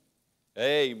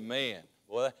Amen.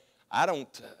 Well, I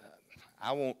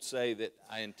won't say that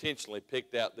I intentionally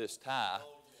picked out this tie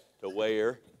to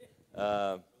wear,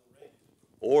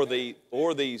 or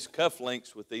these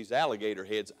cufflinks with these alligator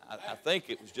heads. I think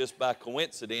it was just by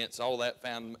coincidence all that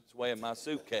found its way in my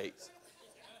suitcase.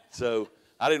 So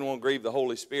I didn't want to grieve the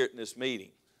Holy Spirit in this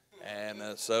meeting,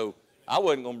 and so I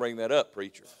wasn't going to bring that up,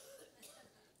 preacher.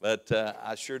 But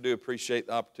I sure do appreciate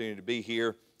the opportunity to be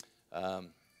here.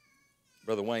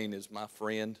 Brother Wayne is my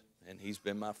friend, and he's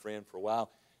been my friend for a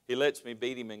while. He lets me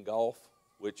beat him in golf,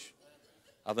 which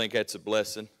I think that's a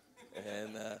blessing.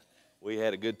 And we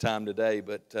had a good time today.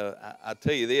 But I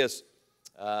tell you this,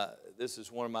 this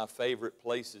is one of my favorite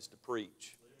places to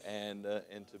preach and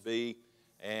to be.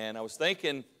 And I was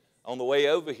thinking on the way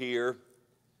over here,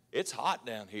 it's hot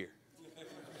down here.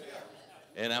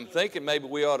 And I'm thinking maybe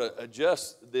we ought to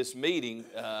adjust this meeting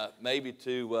maybe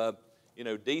to,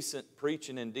 decent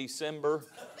preaching in December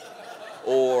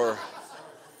or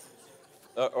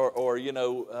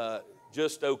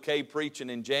just okay preaching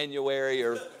in January,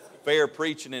 or fair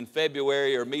preaching in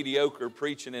February, or mediocre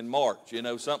preaching in March,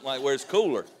 something like where it's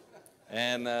cooler.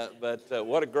 And but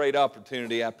what a great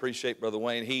opportunity. I appreciate Brother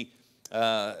Wayne.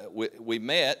 We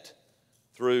met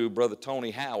through Brother Tony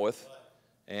Howarth,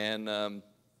 and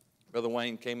Brother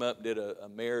Wayne came up and did a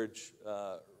marriage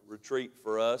retreat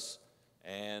for us,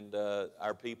 and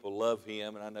our people love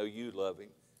him, and I know you love him.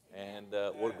 And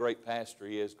what a great pastor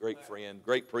he is, great friend,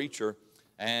 great preacher.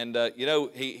 And,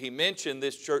 he mentioned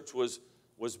this church was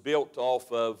built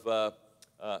off of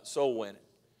soul winning.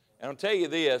 And I'll tell you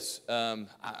this, I'll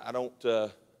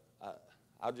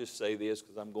just say this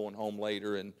because I'm going home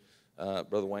later, and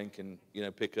Brother Wayne can,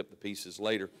 pick up the pieces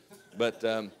later. But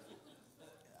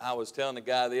I was telling the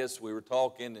guy this, we were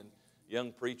talking, and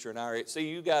young preacher in our area. See,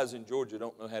 you guys in Georgia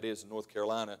don't know how it is in North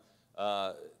Carolina.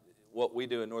 What we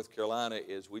do in North Carolina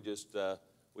is we just go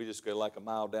like a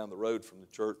mile down the road from the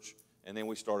church, and then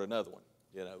we start another one,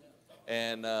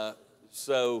 And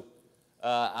so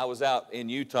I was out in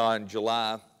Utah in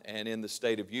July, and in the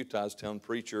state of Utah, I was telling the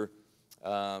preacher,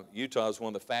 Utah is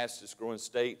one of the fastest growing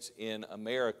states in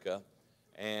America,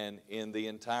 and in the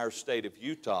entire state of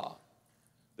Utah,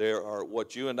 there are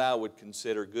what you and I would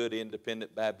consider good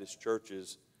independent Baptist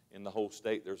churches. In the whole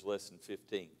state, there's less than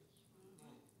 15.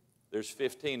 There's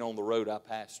 15 on the road I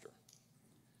pastor.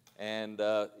 And,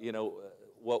 I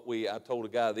told a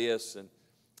guy this, and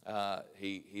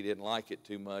he didn't like it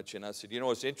too much. And I said,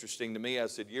 it's interesting to me. I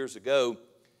said, years ago,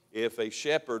 if a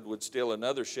shepherd would steal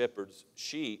another shepherd's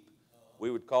sheep,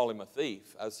 we would call him a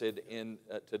thief. I said, in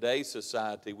today's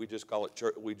society, we just call it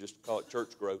church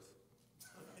growth.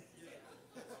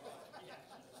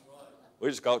 We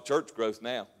just call it church growth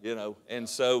now, And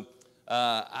so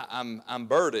I'm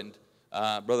burdened.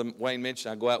 Brother Wayne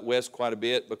mentioned I go out west quite a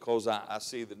bit because I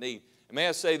see the need. And may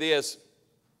I say this,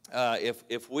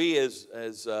 if we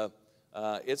it's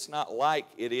not like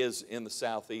it is in the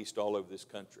southeast all over this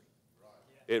country.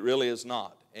 It really is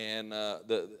not. And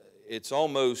it's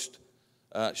almost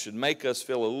should make us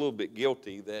feel a little bit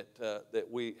guilty that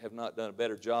we have not done a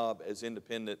better job as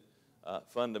independent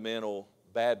fundamental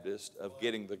Baptists of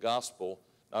getting the gospel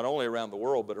not only around the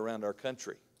world but around our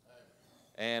country.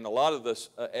 And a lot of the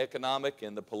economic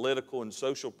and the political and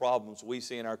social problems we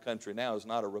see in our country now is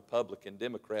not a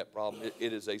Republican-Democrat problem.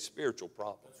 It is a spiritual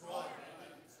problem.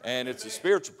 And it's a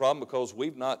spiritual problem because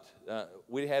we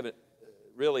haven't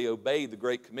really obeyed the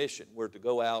Great Commission. We're to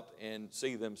go out and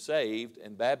see them saved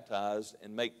and baptized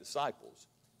and make disciples.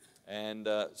 And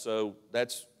so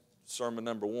that's sermon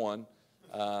number one.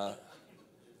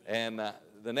 And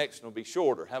the next one will be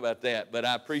shorter. How about that? But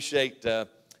I appreciate the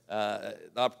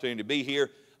opportunity to be here.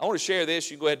 I want to share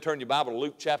this. You go ahead and turn your Bible to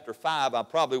Luke chapter 5. I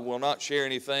probably will not share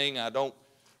anything. I don't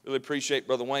really appreciate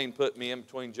Brother Wayne putting me in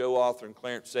between Joe Arthur and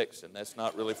Clarence Sexton. That's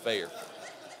not really fair.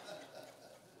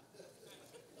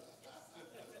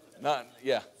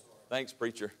 Thanks,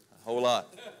 preacher. A whole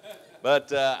lot.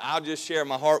 But I'll just share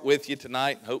my heart with you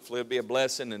tonight. Hopefully it'll be a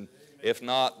blessing. And if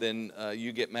not, then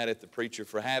you get mad at the preacher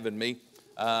for having me.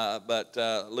 But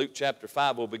Luke chapter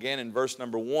 5 will begin in verse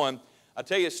number 1. I'll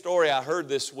tell you a story I heard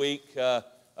this week. There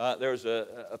was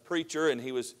a preacher, and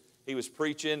he was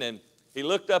preaching, and he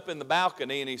looked up in the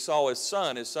balcony, and he saw his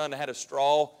son. His son had a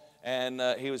straw, and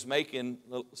he was making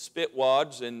little spit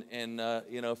wads, and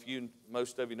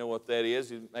most of you know what that is.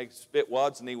 He makes spit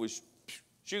wads, and he was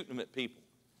shooting them at people.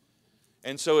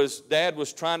 And so his dad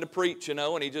was trying to preach, and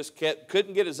he just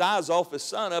couldn't get his eyes off his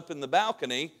son up in the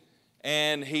balcony,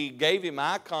 and he gave him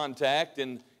eye contact,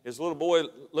 and his little boy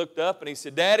looked up, and he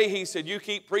said, "Daddy," he said, "you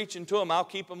keep preaching to him, I'll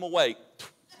keep him awake."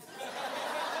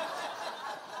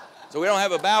 So we don't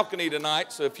have a balcony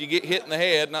tonight, so if you get hit in the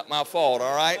head, not my fault,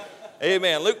 all right?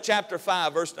 Amen. Luke chapter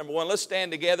 5, verse number 1. Let's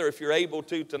stand together if you're able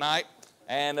to tonight.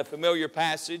 And a familiar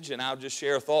passage, and I'll just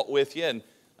share a thought with you. And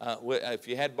if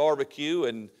you had barbecue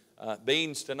and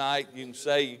beans tonight, you can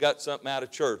say you got something out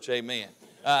of church. Amen.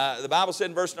 The Bible said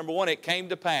in verse number 1, it came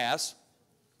to pass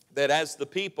that as the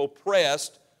people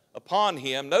pressed upon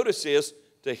him, notice this,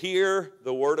 to hear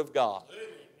the word of God.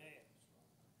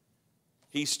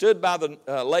 He stood by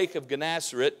the lake of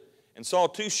Gennesaret and saw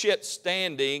two ships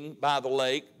standing by the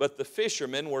lake, but the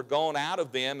fishermen were gone out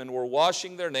of them and were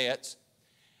washing their nets.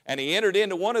 And he entered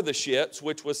into one of the ships,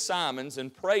 which was Simon's,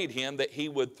 and prayed him that he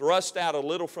would thrust out a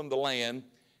little from the land.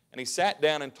 And he sat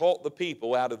down and taught the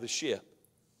people out of the ship.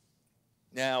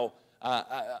 Now,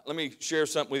 let me share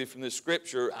something with you from this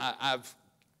scripture. I've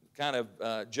kind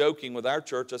of joking with our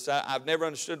church. I said, I've never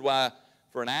understood why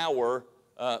for an hour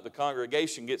the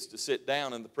congregation gets to sit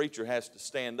down and the preacher has to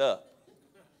stand up.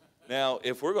 Now,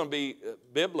 if we're going to be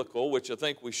biblical, which I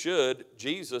think we should,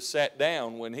 Jesus sat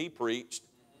down when he preached.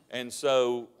 And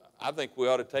so I think we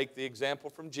ought to take the example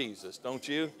from Jesus, don't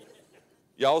you?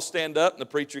 Y'all stand up and the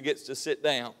preacher gets to sit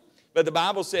down. But the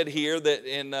Bible said here that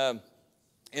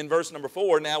in verse number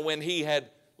 4, now when he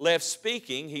had left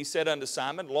speaking, he said unto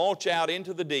Simon, launch out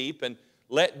into the deep and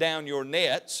let down your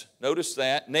nets. Notice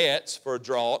that, nets for a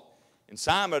draught. And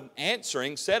Simon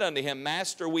answering said unto him,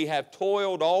 Master, we have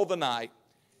toiled all the night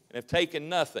and have taken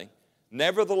nothing.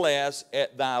 Nevertheless,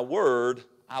 at thy word,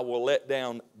 I will let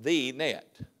down the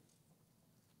net.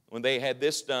 When they had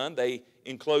this done, they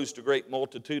enclosed a great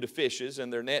multitude of fishes,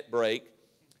 and their net brake.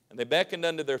 And they beckoned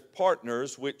unto their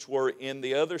partners, which were in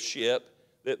the other ship,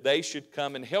 that they should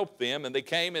come and help them. And they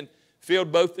came and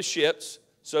filled both the ships,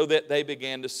 so that they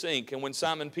began to sink. And when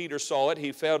Simon Peter saw it,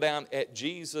 he fell down at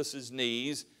Jesus'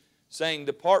 knees, saying,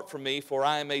 Depart from me, for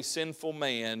I am a sinful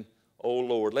man, O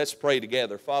Lord. Let's pray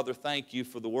together. Father, thank you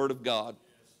for the word of God.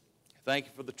 Thank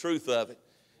you for the truth of it.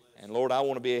 And Lord, I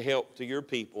want to be a help to your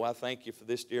people. I thank you for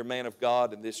this dear man of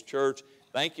God and this church.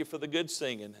 Thank you for the good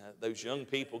singing. Those young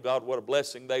people, God, what a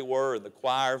blessing they were, and the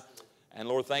choir. And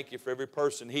Lord, thank you for every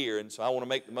person here. And so I want to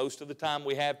make the most of the time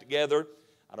we have together.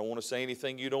 I don't want to say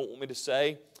anything you don't want me to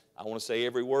say. I want to say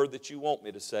every word that you want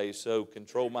me to say. So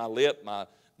control my lip,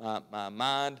 my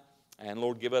mind. And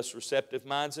Lord, give us receptive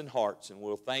minds and hearts. And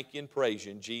we'll thank you and praise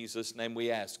you. In Jesus' name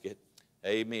we ask it.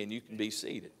 Amen. You can be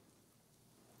seated.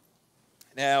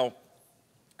 Now,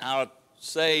 I'll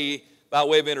say by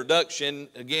way of introduction,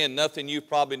 again, nothing you've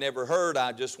probably never heard.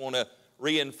 I just want to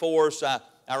reinforce. I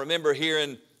remember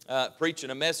hearing,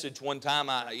 preaching a message one time.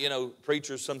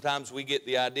 Preachers, sometimes we get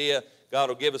the idea, God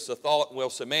will give us a thought, and we'll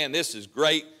say, man, this is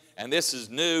great, and this is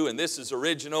new, and this is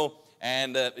original,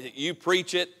 and you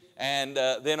preach it, and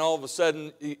then all of a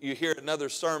sudden you hear another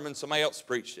sermon, somebody else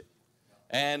preached it.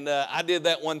 And I did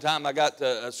that one time. I got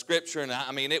to a scripture,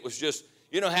 and it was just,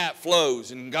 you know how it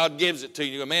flows, and God gives it to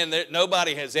you. Man,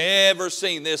 nobody has ever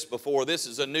seen this before. This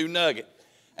is a new nugget.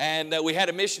 And we had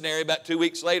a missionary about 2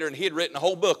 weeks later, and he had written a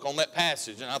whole book on that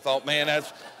passage. And I thought, man,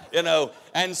 that's,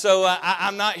 And so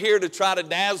I'm not here to try to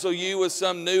dazzle you with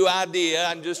some new idea.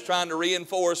 I'm just trying to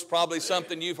reinforce probably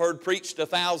something you've heard preached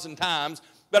 1,000 times.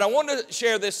 But I want to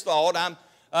share this thought. I'm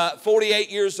 48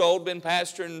 years old, been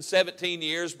pastoring 17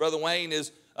 years. Brother Wayne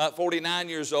is 49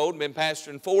 years old, been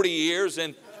pastoring 40 years.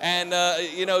 And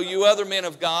you other men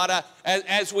of God,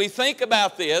 as we think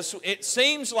about this, it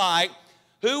seems like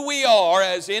who we are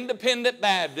as independent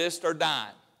Baptists are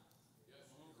dying.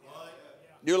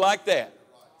 You like that?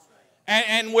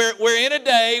 And we're in a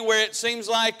day where it seems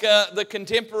like the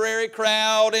contemporary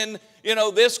crowd and,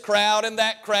 this crowd and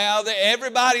that crowd,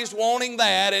 everybody's wanting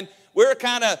that. And we're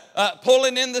kind of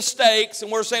pulling in the stakes,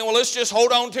 and we're saying, well, let's just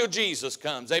hold on till Jesus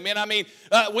comes. Amen.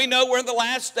 We know we're in the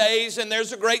last days, and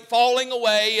there's a great falling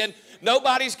away, and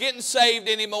nobody's getting saved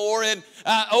anymore, and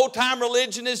old-time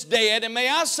religion is dead. And may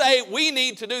I say, we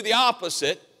need to do the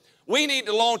opposite. We need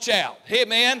to launch out.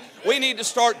 Amen. We need to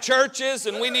start churches,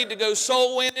 and we need to go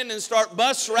soul winning and start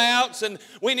bus routes, and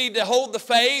we need to hold the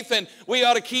faith, and we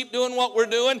ought to keep doing what we're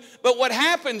doing. But what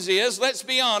happens is, let's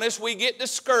be honest, we get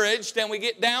discouraged and we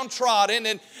get downtrodden,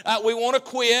 and we want to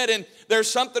quit, and there's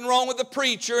something wrong with the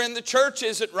preacher, and the church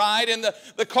isn't right, and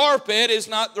the carpet is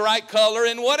not the right color,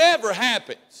 and whatever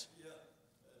happens.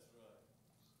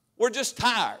 We're just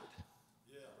tired.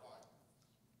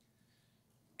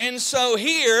 And so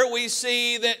here we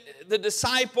see that the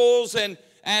disciples, and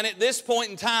at this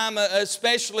point in time,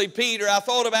 especially Peter, I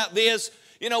thought about this.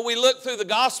 We look through the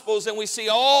Gospels and we see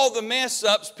all the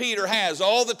mess-ups Peter has,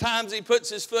 all the times he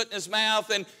puts his foot in his mouth,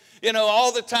 and,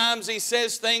 all the times he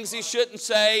says things he shouldn't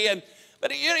say.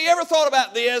 But you ever thought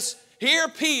about this? here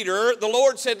Peter, the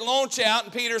Lord said, launch out.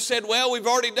 And Peter said, well, we've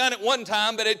already done it one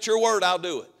time, but at your word, I'll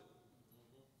do it.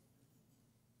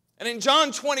 And in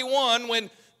John 21, when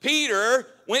Peter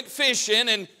went fishing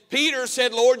and Peter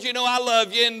said, Lord, you know I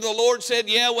love you. And the Lord said,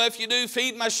 yeah, well, if you do,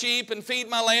 feed my sheep and feed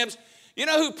my lambs. You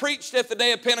know who preached at the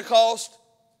day of Pentecost?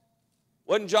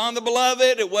 Wasn't John the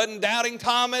Beloved. It wasn't Doubting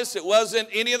Thomas. It wasn't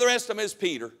any of the rest of them. It was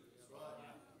Peter.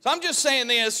 So I'm just saying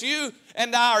this. You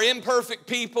and I are imperfect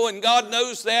people, and God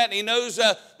knows that. And He knows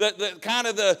the kind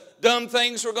of the dumb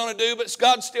things we're going to do, but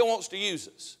God still wants to use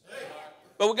us.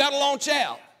 But we've got to launch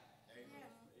out.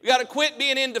 We got to quit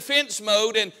being in defense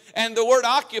mode, and the word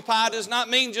occupy does not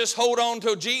mean just hold on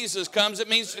till Jesus comes. It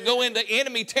means to go into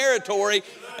enemy territory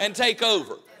and take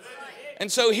over.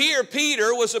 And so here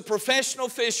Peter was a professional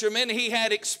fisherman. He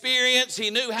had experience. He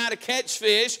knew how to catch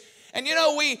fish. And you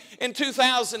know, in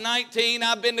 2019,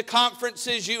 I've been to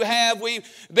conferences, you have. We've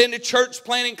been to church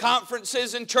planting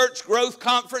conferences and church growth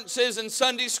conferences and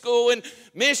Sunday school and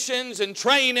missions and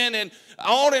training and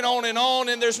on and on and on.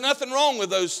 And there's nothing wrong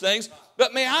with those things.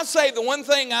 But may I say, the one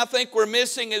thing I think we're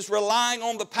missing is relying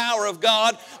on the power of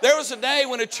God. There was a day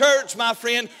when a church, my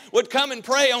friend, would come and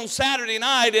pray on Saturday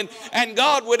night, and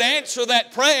God would answer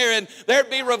that prayer, and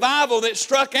there'd be revival that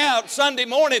struck out Sunday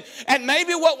morning. And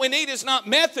maybe what we need is not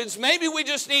methods. Maybe we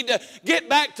just need to get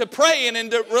back to praying and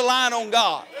to relying on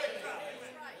God.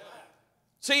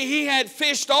 See, he had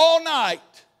fished all night,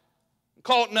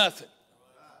 caught nothing.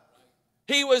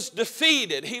 He was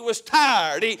defeated. He was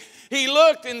tired. He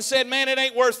looked and said, man, it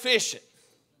ain't worth fishing.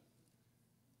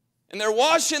 And they're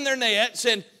washing their nets,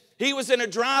 and he was in a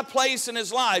dry place in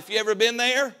his life. You ever been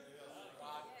there?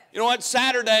 You know what?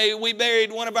 Saturday, we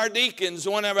buried one of our deacons.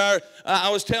 I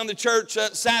was telling the church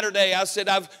Saturday, I said,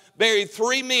 I've buried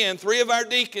 3 men, 3 of our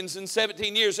deacons in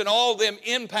 17 years, and all of them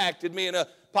impacted me in a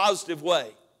positive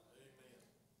way.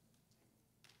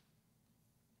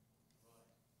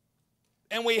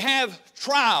 And we have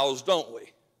trials, don't we?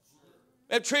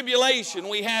 We have tribulation.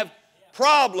 We have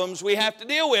problems we have to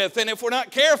deal with. And if we're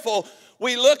not careful,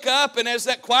 we look up, and as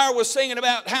that choir was singing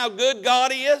about how good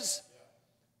God is,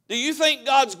 do you think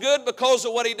God's good because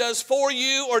of what He does for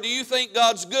you, or do you think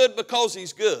God's good because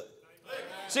He's good?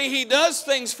 See, He does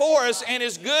things for us and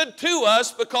is good to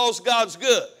us because God's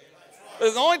good.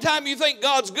 But the only time you think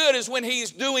God's good is when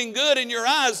He's doing good in your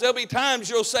eyes. There'll be times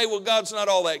you'll say, well, God's not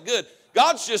all that good.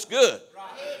 God's just good.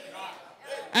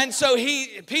 And so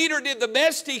Peter did the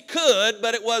best he could,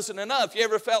 but it wasn't enough. You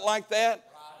ever felt like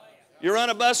that? You run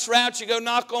a bus route, you go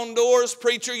knock on doors,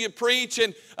 preacher, you preach,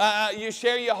 and you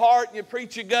share your heart, and you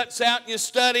preach your guts out, and you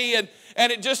study, and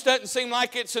it just doesn't seem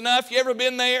like it's enough. You ever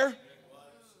been there?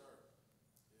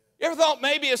 You ever thought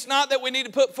maybe it's not that we need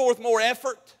to put forth more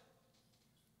effort?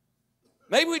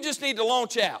 Maybe we just need to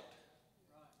launch out.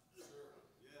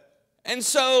 And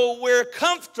so we're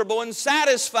comfortable and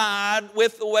satisfied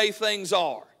with the way things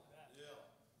are.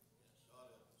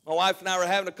 My wife and I were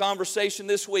having a conversation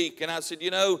this week, and I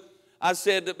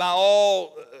said, that by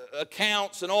all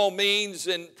accounts and all means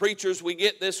and preachers, we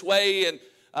get this way, and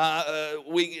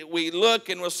we look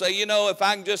and we'll say, if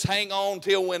I can just hang on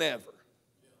till whenever.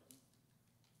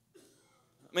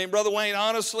 I mean, Brother Wayne,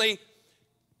 honestly,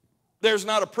 there's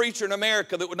not a preacher in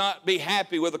America that would not be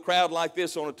happy with a crowd like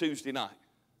this on a Tuesday night.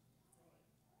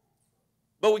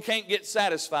 But we can't get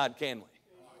satisfied, can we?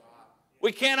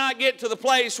 We cannot get to the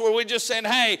place where we just saying,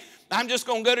 hey, I'm just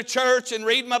going to go to church and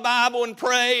read my Bible and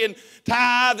pray and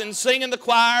tithe and sing in the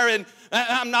choir, and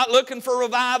I'm not looking for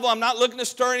revival. I'm not looking to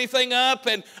stir anything up,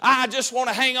 and I just want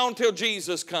to hang on till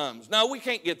Jesus comes. No, we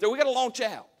can't get there. We got to launch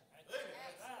out.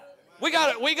 We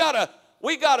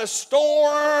got to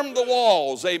storm the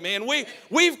walls, amen.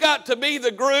 We've got to be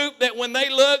the group that when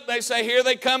they look, they say, here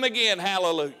they come again,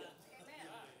 hallelujah.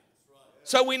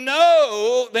 So we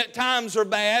know that times are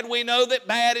bad. We know that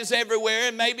bad is everywhere,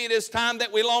 and maybe it is time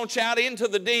that we launch out into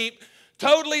the deep,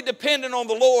 totally dependent on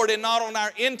the Lord and not on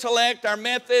our intellect, our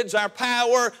methods, our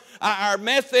power, our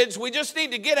methods. We just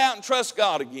need to get out and trust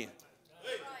God again.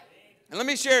 And let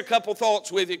me share a couple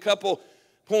thoughts with you, a couple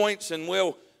points, and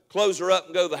we'll close her up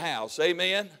and go to the house.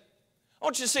 Amen. I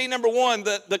want you to see, number one,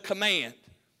 the command.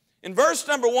 In verse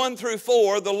number 1 through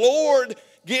 4, the Lord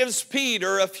gives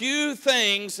Peter a few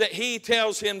things that he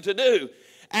tells him to do.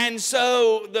 And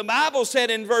so the Bible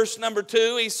said in verse number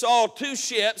 2, he saw 2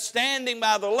 ships standing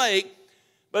by the lake,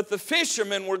 but the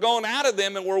fishermen were going out of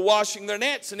them and were washing their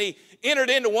nets. And he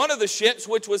entered into one of the ships,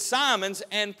 which was Simon's,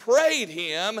 and prayed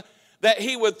him that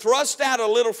he would thrust out a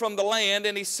little from the land,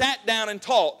 and he sat down and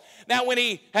taught. Now when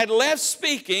he had left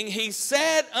speaking, he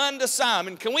said unto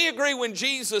Simon, can we agree when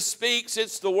Jesus speaks,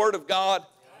 it's the Word of God?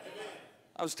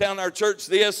 I was telling our church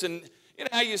this, and You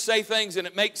know how you say things and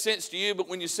it makes sense to you, but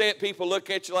when you say it, people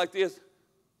look at you like this?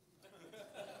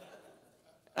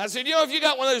 I said, you know, if you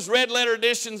got one of those red letter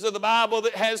editions of the Bible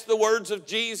that has the words of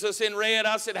Jesus in red,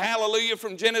 I said, hallelujah,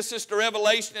 from Genesis to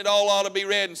Revelation, it all ought to be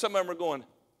read. And some of them are going.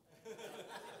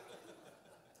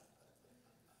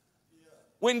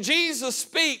 When Jesus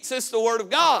speaks, it's the Word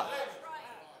of God.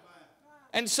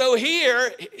 And so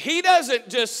here, he doesn't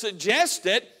just suggest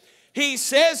it. He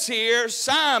says here,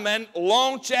 Simon,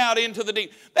 launch out into the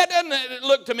deep. That doesn't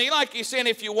look to me like he's saying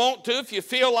if you want to, if you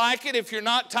feel like it, if you're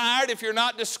not tired, if you're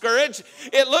not discouraged.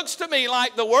 It looks to me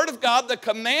like the Word of God, the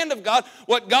command of God,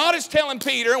 what God is telling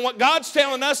Peter and what God's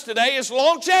telling us today is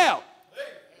launch out.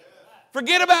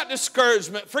 Forget about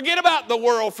discouragement. Forget about the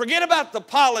world. Forget about the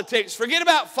politics. Forget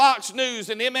about Fox News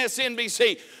and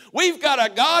MSNBC. We've got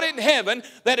a God in heaven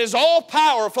that is all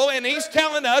powerful, and He's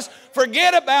telling us,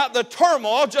 forget about the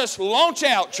turmoil, just launch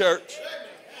out, church.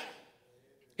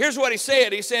 Here's what He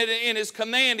said. He said in His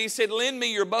command, He said, lend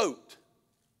me your boat.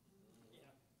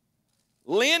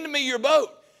 Lend me your boat.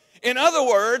 In other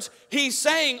words, He's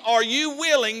saying, are you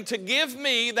willing to give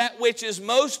me that which is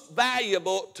most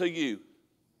valuable to you?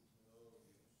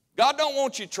 God don't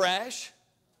want you trash.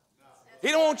 He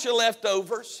don't want you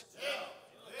leftovers.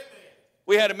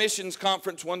 We had a missions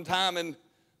conference one time, and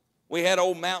we had an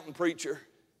old mountain preacher.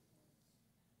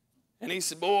 And he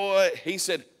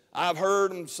said, I've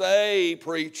heard them say,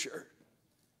 preacher,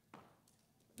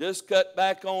 just cut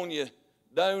back on your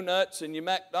donuts and your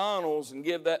McDonald's and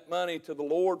give that money to the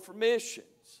Lord for missions.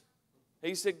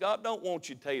 He said, God don't want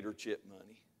you tater chip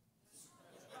money.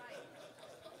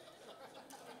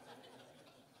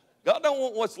 God don't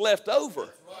want what's left over.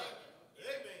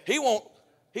 He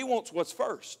wants what's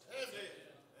first.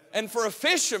 And for a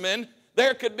fisherman,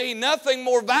 there could be nothing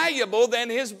more valuable than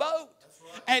his boat.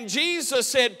 And Jesus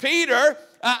said, Peter,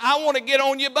 I want to get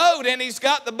on your boat. And he's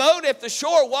got the boat at the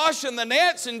shore washing the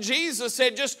nets. And Jesus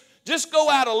said, just go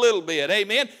out a little bit.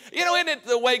 Amen. You know, isn't it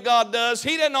the way God does?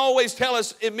 He doesn't always tell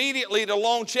us immediately to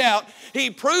launch out. He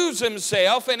proves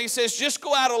Himself, and He says, just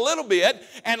go out a little bit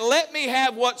and let me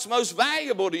have what's most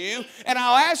valuable to you. And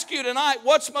I'll ask you tonight,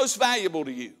 what's most valuable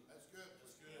to you? That's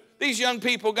good. These young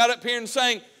people got up here and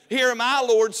sang, here am I,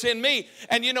 Lord, send me.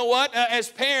 And you know what? As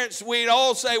parents, we'd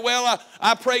all say, well,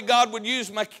 I pray God would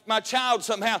use my child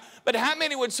somehow. But how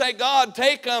many would say, God,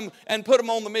 take them and put them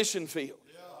on the mission field?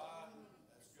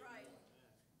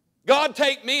 God,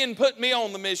 take me and put me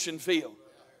on the mission field.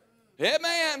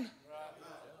 Amen.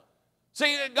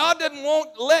 See, God doesn't want,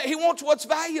 He wants what's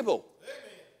valuable.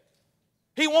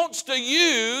 He wants to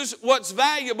use what's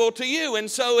valuable to you.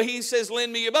 And so He says,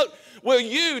 lend me your boat. Will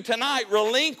you tonight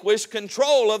relinquish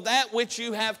control of that which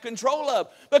you have control of?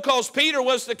 Because Peter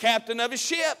was the captain of his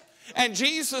ship. And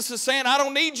Jesus is saying, I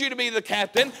don't need you to be the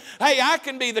captain. Hey, I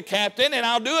can be the captain, and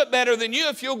I'll do it better than you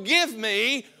if you'll give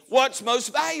me what's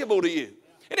most valuable to you.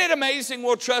 Isn't it amazing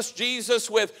we'll trust Jesus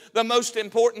with the most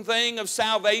important thing of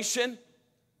salvation?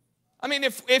 I mean,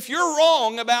 if you're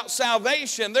wrong about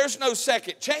salvation, there's no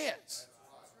second chance.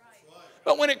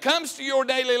 But when it comes to your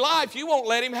daily life, you won't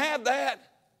let Him have that.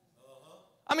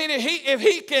 I mean, if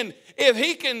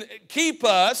he can keep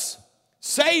us,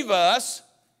 save us,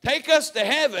 take us to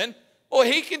heaven, well,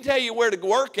 He can tell you where to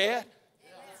work at.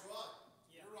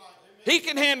 He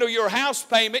can handle your house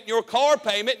payment, your car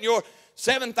payment, and your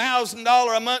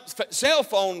 $7,000 a month cell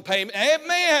phone payment.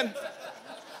 Amen.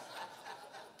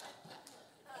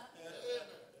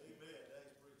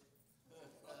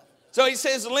 So He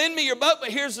says, lend me your boat, but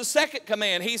here's the second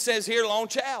command. He says here,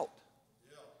 launch out.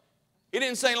 He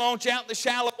didn't say launch out in the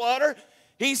shallow water.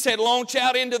 He said launch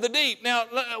out into the deep. Now,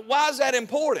 why is that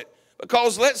important?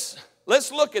 Because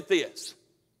let's look at this.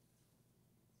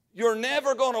 You're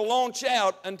never going to launch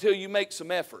out until you make some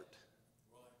effort.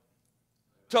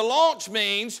 To launch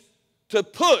means to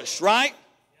push, right?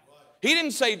 He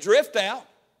didn't say drift out.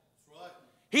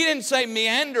 He didn't say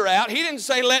meander out. He didn't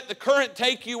say let the current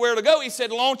take you where to go. He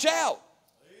said launch out.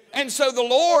 And so the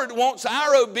Lord wants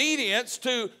our obedience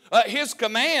to His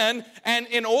command. And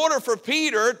in order for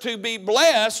Peter to be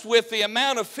blessed with the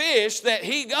amount of fish that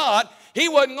he got, he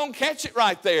wasn't going to catch it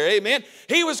right there. Amen.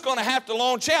 He was going to have to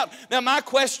launch out. Now my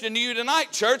question to you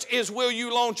tonight, church, is will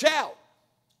you launch out?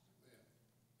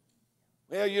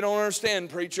 Well, you don't understand,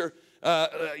 preacher.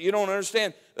 You don't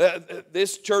understand.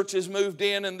 This church has moved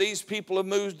in, and these people have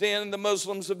moved in, and the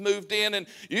Muslims have moved in, and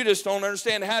you just don't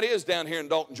understand how it is down here in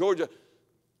Dalton, Georgia.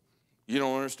 You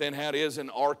don't understand how it is in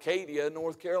Arcadia,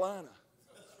 North Carolina.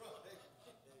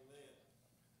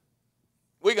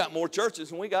 We got more churches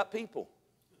than we got people.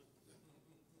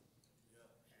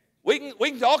 We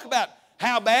can talk about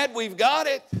how bad we've got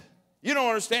it. You don't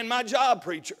understand my job,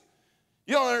 preacher.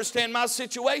 You don't understand my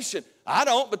situation. I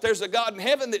don't, but there's a God in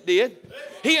heaven that did.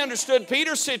 He understood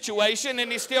Peter's situation,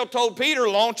 and he still told Peter,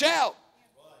 launch out.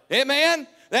 Amen?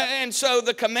 And so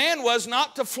the command was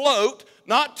not to float,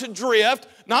 not to drift,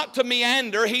 not to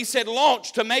meander. He said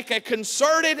launch, to make a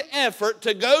concerted effort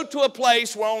to go to a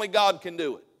place where only God can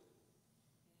do it.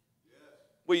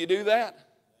 Will you do that?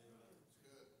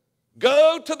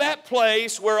 Go to that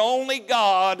place where only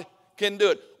God can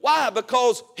do it. Why?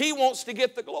 Because He wants to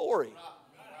get the glory.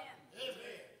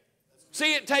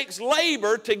 See, it takes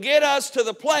labor to get us to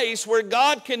the place where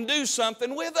God can do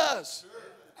something with us.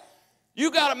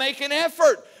 You got to make an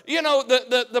effort. You know,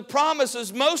 the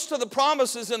promises, most of the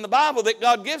promises in the Bible that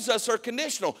God gives us are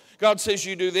conditional. God says,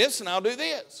 you do this and I'll do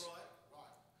this.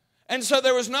 And so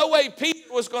there was no way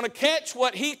Peter was going to catch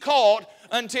what he caught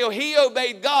until he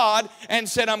obeyed God and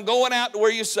said, I'm going out to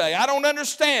where you say. I don't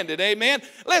understand it, amen?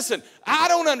 Listen, I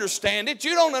don't understand it.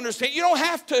 You don't understand. You don't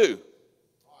have to.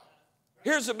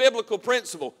 Here's a biblical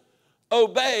principle.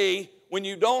 Obey when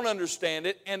you don't understand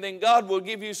it, and then God will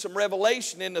give you some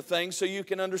revelation into things so you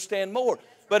can understand more.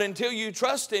 But until you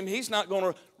trust Him, He's not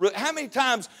going to. How many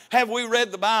times have we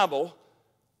read the Bible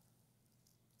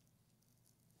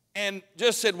and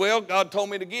just said, well, God told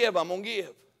me to give, I'm going to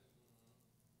give.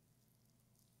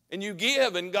 And you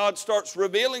give, and God starts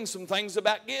revealing some things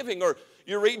about giving. Or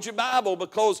you read your Bible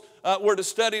because we're to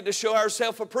study to show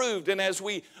ourselves approved. And as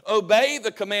we obey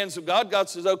the commands of God, God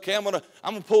says, okay, I'm going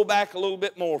to pull back a little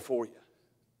bit more for you.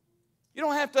 You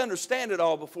don't have to understand it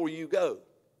all before you go.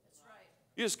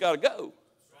 You just got to go.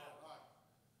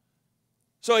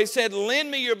 So He said,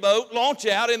 lend me your boat, launch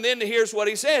out, and then here's what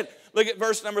He said. Look at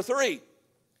verse number 3.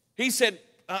 He said,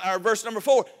 or verse number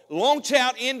 4, launch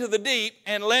out into the deep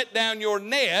and let down your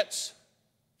nets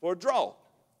for a draw.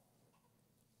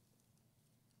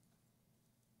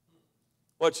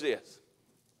 Watch this.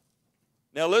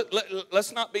 Now,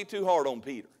 let's not be too hard on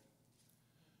Peter.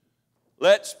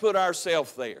 Let's put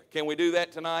ourselves there. Can we do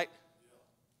that tonight?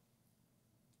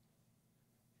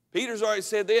 Peter's already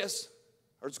said this,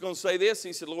 or it's going to say this.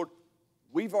 He said, Lord,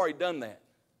 we've already done that.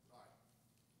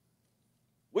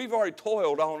 We've already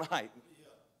toiled all night.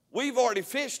 We've already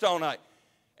fished all night.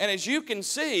 And as you can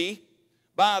see,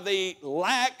 by the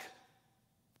lack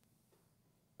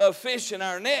of fish in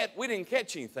our net, we didn't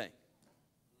catch anything.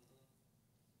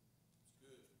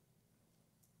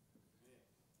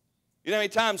 You know how many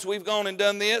times we've gone and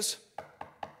done this?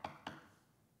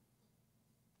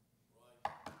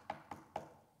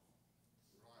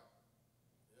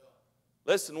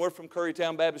 Listen, we're from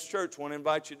Currytown Baptist Church. Want to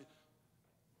invite you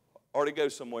to go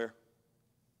somewhere.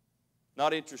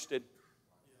 Not interested.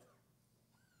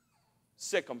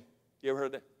 Sick 'em. You ever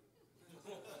heard that?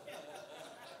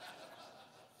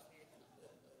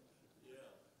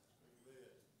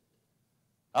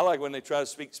 I like when they try to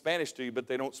speak Spanish to you, but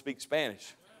they don't speak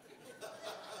Spanish.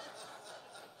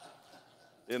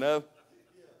 You know?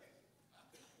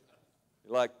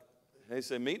 Like, they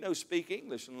say, me no speak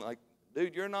English. And I'm like,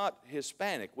 dude, you're not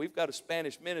Hispanic. We've got a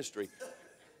Spanish ministry.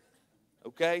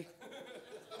 Okay?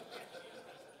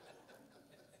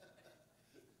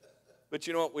 But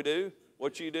you know what we do?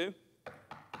 What you do?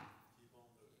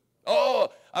 Oh,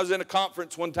 I was in a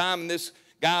conference one time, and this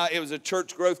guy, it was a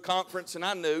church growth conference, and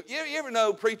I knew. You ever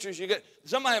know preachers,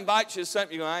 somebody invites you to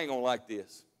something, you go, I ain't going to like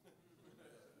this.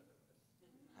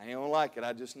 I ain't going to like it,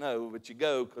 I just know. But you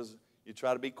go because you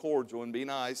try to be cordial and be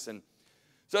nice. And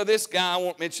so this guy, I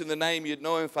won't mention the name, you'd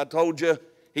know him if I told you.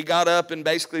 He got up and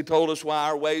basically told us why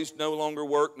our ways no longer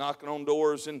work, knocking on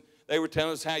doors. And they were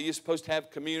telling us how you're supposed to have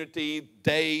community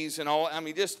days and all. I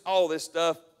mean, just all this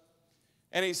stuff.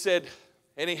 And he said,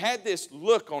 and he had this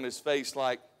look on his face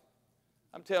like,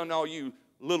 I'm telling all you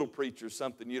little preachers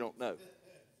something you don't know.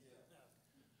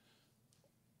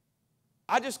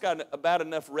 I just got about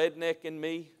enough redneck in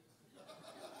me.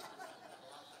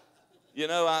 You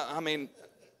know, I mean,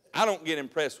 I don't get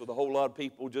impressed with a whole lot of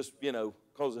people just, you know,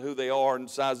 because of who they are and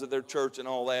the size of their church and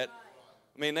all that.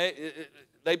 I mean,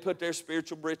 they put their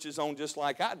spiritual britches on just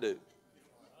like I do.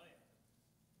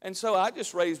 And so I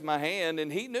just raised my hand,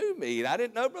 and he knew me. I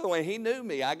didn't know Brother Wayne. He knew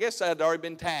me. I guess I'd already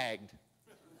been tagged.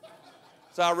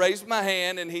 So I raised my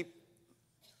hand, and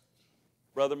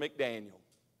Brother McDaniel.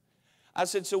 I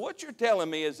said, so what you're telling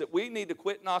me is that we need to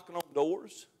quit knocking on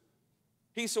doors?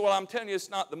 He said, well, I'm telling you, it's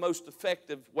not the most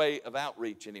effective way of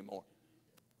outreach anymore.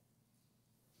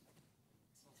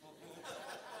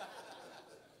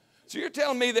 So you're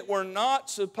telling me that we're not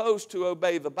supposed to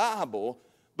obey the Bible,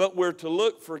 but we're to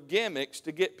look for gimmicks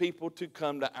to get people to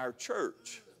come to our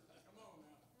church.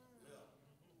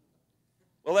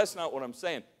 Well, that's not what I'm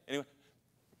saying. Anyway.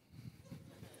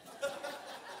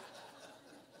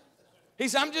 He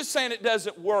said, I'm just saying it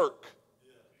doesn't work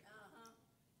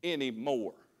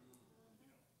anymore.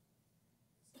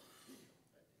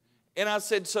 And I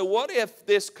said, so what if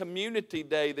this community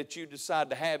day that you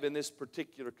decide to have in this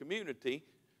particular community,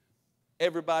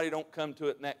 everybody don't come to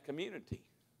it in that community?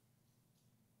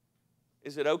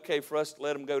 Is it okay for us to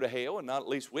let them go to hell and not at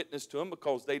least witness to them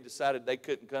because they decided they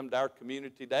couldn't come to our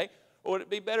community day? Or would it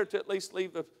be better to at least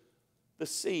leave the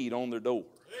seed on their door?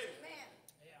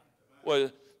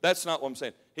 Well, that's not what I'm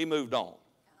saying. He moved on.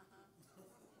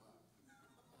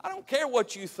 I don't care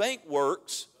what you think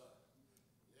works.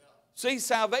 See,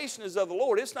 salvation is of the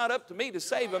Lord. It's not up to me to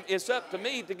save them. It's up to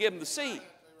me to give them the seed.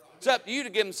 It's up to you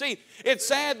to give them seed. It's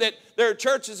sad that there are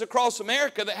churches across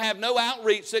America that have no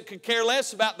outreach, that could care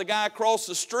less about the guy across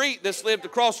the street that's lived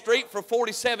across the street for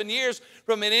 47 years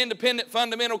from an independent,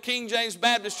 fundamental King James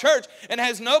Baptist church, and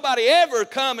has nobody ever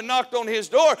come and knocked on his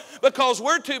door because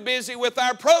we're too busy with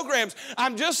our programs.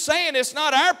 I'm just saying it's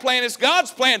not our plan, it's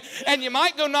God's plan. And you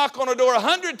might go knock on a door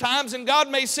 100 times and God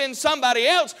may send somebody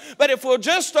else, but if we'll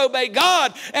just obey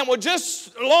God and we'll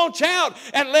just launch out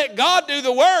and let God do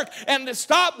the work and to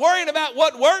stop worrying about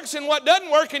what works and what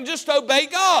doesn't work and just obey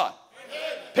God. Amen.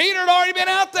 Peter had already been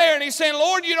out there and he's saying,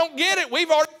 Lord, you don't get it. We've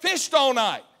already fished all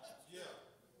night.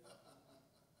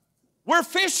 We're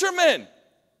fishermen.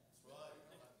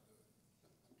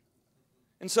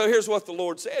 And so here's what the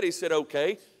Lord said. He said,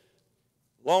 okay,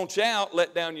 launch out,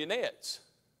 let down your nets.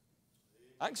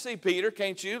 I can see Peter,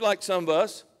 can't you, like some of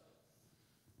us?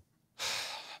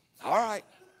 All right.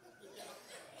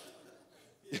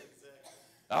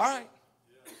 All right.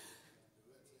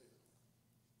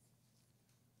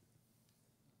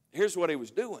 Here's what he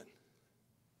was doing.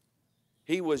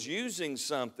 He was using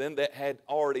something that had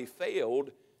already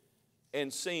failed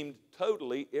and seemed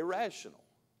totally irrational.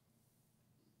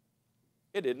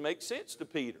 It didn't make sense to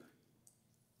Peter.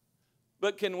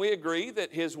 But can we agree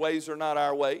that his ways are not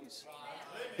our ways?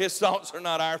 His thoughts are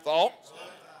not our thoughts?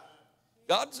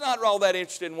 God's not all that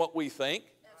interested in what we think.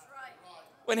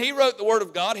 When he wrote the Word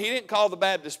of God, he didn't call the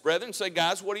Baptist brethren and say,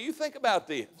 guys, what do you think about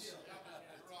this?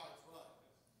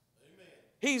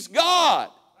 He's God.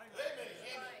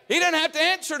 He doesn't have to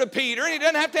answer to Peter, and he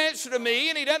doesn't have to answer to me,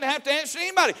 and he doesn't have to answer to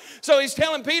anybody. So he's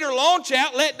telling Peter, launch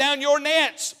out, let down your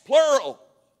nets, plural.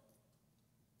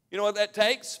 You know what that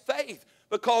takes? Faith.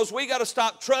 Because we got to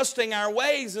stop trusting our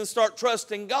ways and start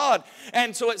trusting God.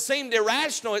 And so it seemed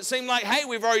irrational. It seemed like, hey,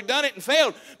 we've already done it and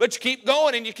failed. But you keep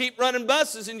going and you keep running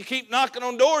buses and you keep knocking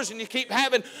on doors and you keep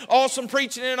having awesome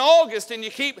preaching in August and you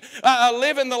keep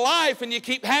living the life and you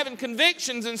keep having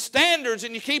convictions and standards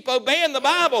and you keep obeying the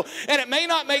Bible. And it may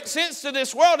not make sense to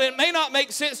this world and it may not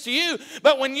make sense to you.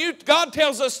 But when God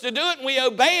tells us to do it and we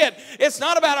obey it, it's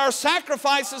not about our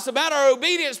sacrifice. It's about our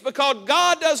obedience, because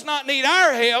God does not need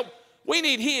our help. We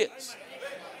need His.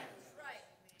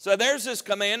 So there's this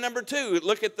command number 2.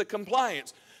 Look at the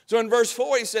compliance. So in verse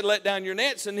 4 he said, let down your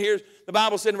nets. And here's the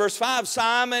Bible said in verse 5,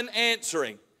 Simon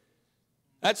answering.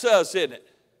 That's us, isn't it?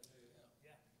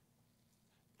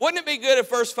 Wouldn't it be good if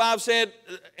verse 5 said,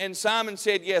 and Simon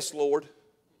said, yes, Lord.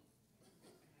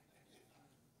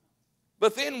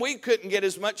 But then we couldn't get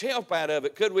as much help out of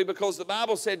it, could we? Because the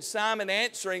Bible said, Simon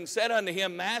answering said unto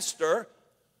him, Master,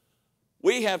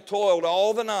 we have toiled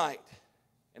all the night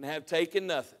and have taken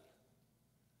nothing.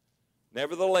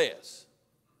 Nevertheless,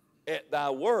 at thy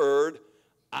word,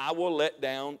 I will let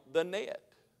down the net.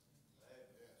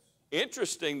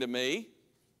 Interesting to me,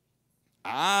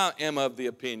 I am of the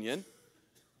opinion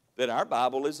that our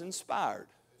Bible is inspired.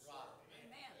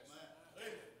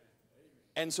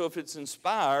 And so if it's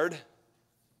inspired,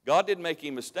 God didn't make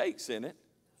any mistakes in it.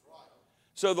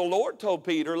 So the Lord told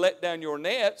Peter, let down your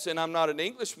nets, and I'm not an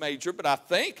English major, but I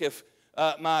think if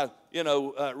my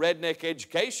redneck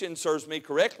education serves me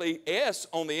correctly, S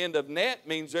on the end of net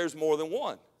means there's more than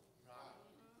one.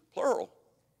 Plural.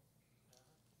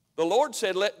 The Lord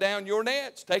said, let down your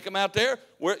nets. Take them out there,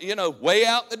 where, way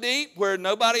out in the deep, where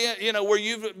nobody, where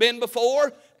you've been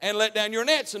before, and let down your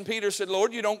nets. And Peter said,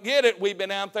 Lord, you don't get it. We've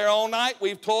been out there all night.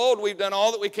 We've toiled. We've done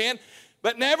all that we can.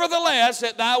 But nevertheless,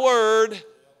 at thy word,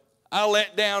 I'll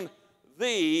let down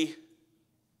the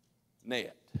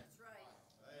net. That's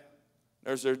right.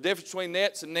 There's a difference between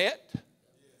nets and net. Yes,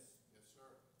 sir.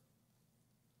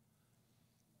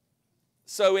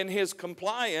 So in his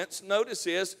compliance, notice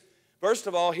this, first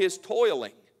of all, his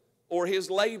toiling or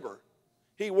his labor.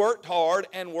 He worked hard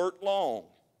and worked long.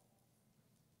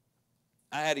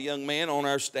 I had a young man on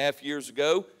our staff years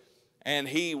ago, and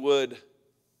he would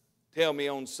tell me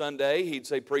on Sunday, he'd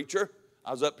say, preacher, I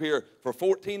was up here for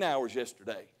 14 hours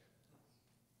yesterday.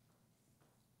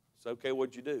 It's okay,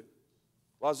 what'd you do?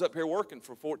 Well, I was up here working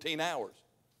for 14 hours.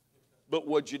 But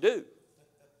what'd you do?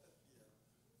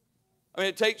 I mean,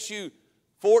 it takes you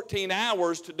 14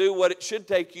 hours to do what it should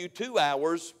take you 2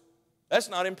 hours. That's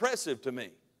not impressive to me,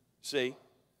 see?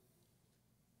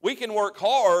 We can work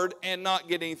hard and not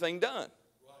get anything done.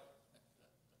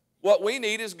 What we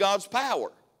need is God's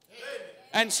power.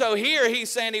 And so here he's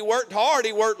saying he worked hard,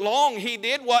 he worked long, he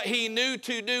did what he knew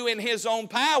to do in his own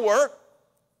power,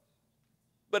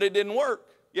 but it didn't work.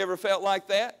 You ever felt like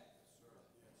that?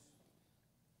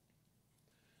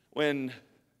 When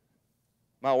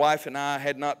my wife and I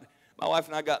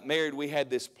got married, we had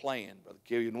this plan, Brother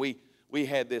Killian. We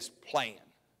had this plan.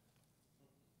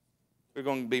 We're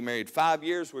going to be married 5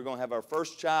 years. We're going to have our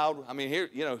first child. I mean, here,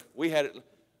 you know, we had it.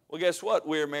 Well, guess what?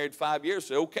 We were married 5 years.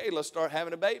 So, okay, let's start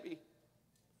having a baby.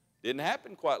 Didn't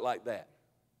happen quite like that.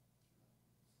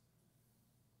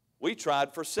 We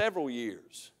tried for several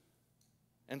years.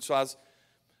 And so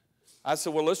I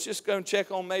said, well, let's just go and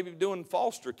check on maybe doing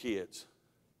foster kids.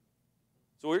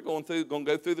 So we're going to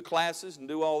go through the classes and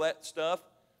do all that stuff.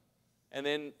 And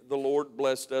then the Lord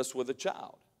blessed us with a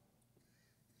child.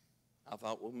 I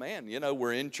thought, well, man, you know,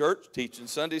 we're in church, teaching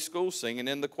Sunday school, singing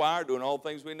in the choir, doing all the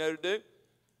things we know to do.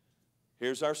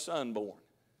 Here's our son born.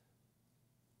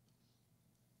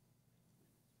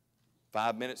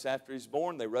 5 minutes after he's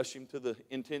born, they rush him to the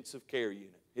intensive care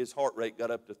unit. His heart rate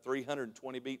got up to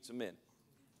 320 beats a minute.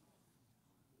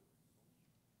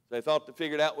 They thought they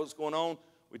figured out what's going on.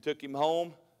 We took him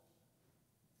home.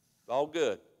 It's all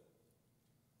good.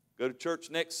 Go to church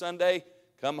next Sunday,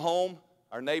 come home.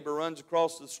 Our neighbor runs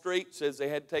across the street, says they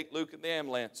had to take Luke in the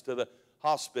ambulance to the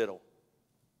hospital.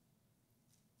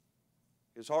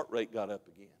 His heart rate got up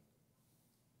again.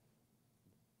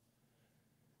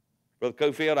 Brother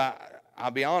Cofield,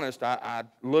 I'll be honest, I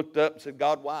looked up and said,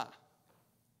 God, why?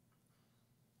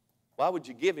 Why would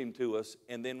you give him to us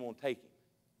and then won't take him?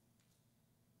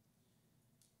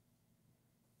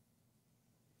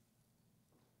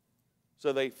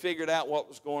 So they figured out what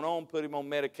was going on, put him on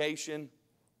medication,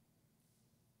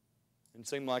 and it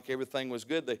seemed like everything was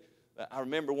good. I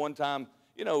remember one time,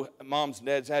 you know, moms and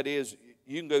dads, how it is,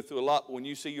 you can go through a lot, but when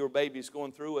you see your babies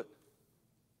going through it,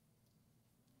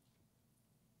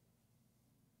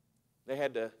 they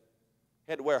had to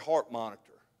wear a heart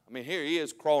monitor. I mean, here he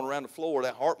is crawling around the floor.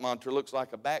 That heart monitor looks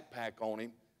like a backpack on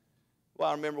him. Well,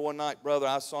 I remember one night, brother,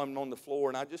 I saw him on the floor,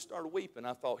 and I just started weeping.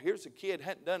 I thought, here's a kid,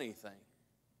 hadn't done anything.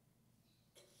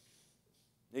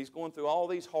 He's going through all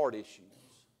these heart issues.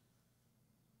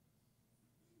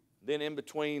 Then in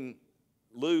between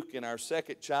Luke and our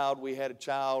second child, we had a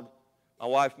child. My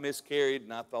wife miscarried,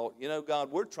 and I thought, you know,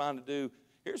 God, we're trying to do,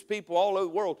 here's people all over the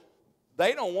world.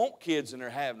 They don't want kids, and they're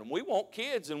having them. We want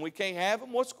kids, and we can't have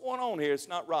them. What's going on here? It's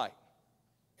not right.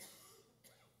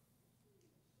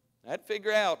 I had to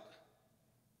figure out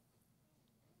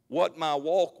what my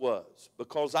walk was,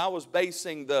 because I was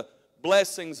basing the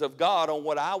blessings of God on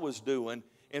what I was doing,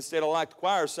 instead of like the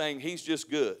choir saying, he's just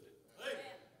good.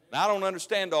 Now, I don't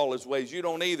understand all his ways. You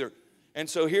don't either. And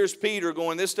so here's Peter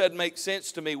going, this doesn't make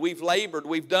sense to me. We've labored.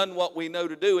 We've done what we know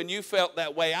to do. And you felt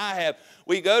that way. I have.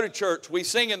 We go to church. We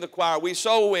sing in the choir. We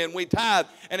sow in. We tithe.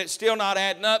 And it's still not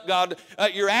adding up, God.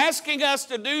 You're asking us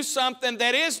to do something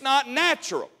that is not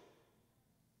natural.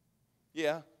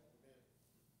 Yeah.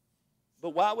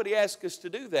 But why would he ask us to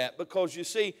do that? Because you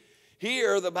see,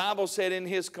 here the Bible said in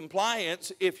his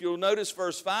compliance, if you'll notice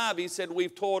verse 5, he said,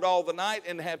 we've toiled all the night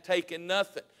and have taken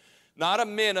nothing. Not a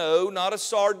minnow, not a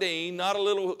sardine, not a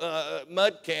little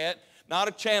mud cat, not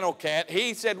a channel cat.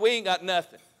 He said, we ain't got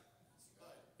nothing.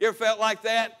 You ever felt like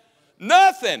that?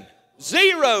 Nothing.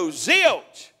 Zero,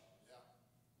 zilch.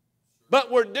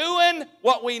 But we're doing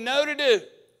what we know to do.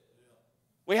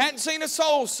 We hadn't seen a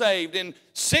soul saved in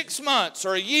 6 months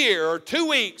or a year or 2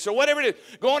 weeks or whatever it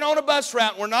is. Going on a bus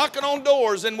route, and we're knocking on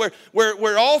doors, and we're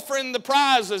offering the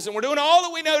prizes, and we're doing all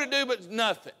that we know to do, but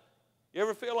nothing. You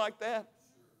ever feel like that?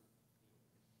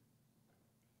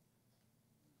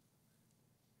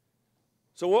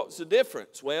 So what's the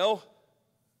difference? Well,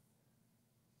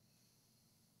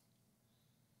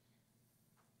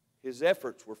 his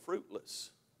efforts were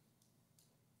fruitless.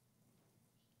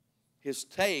 His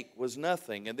take was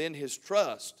nothing. And then his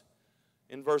trust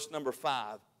in verse number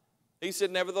 5. He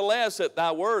said, nevertheless, at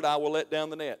thy word I will let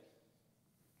down the net.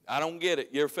 I don't get it.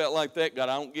 You ever felt like that? God,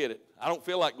 I don't get it. I don't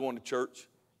feel like going to church.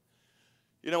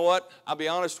 You know what? I'll be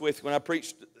honest with you. When I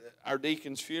preached our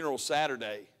deacon's funeral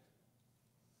Saturday,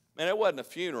 man, it wasn't a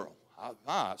funeral.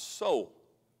 My soul.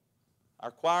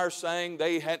 Our choir sang.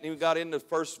 They hadn't even got into the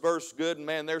first verse good, and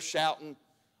man, they're shouting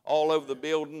all over the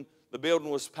building. The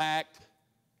building was packed.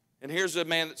 And here's a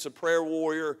man that's a prayer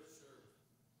warrior.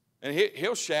 And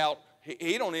he'll shout.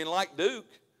 He don't even like Duke.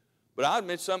 But I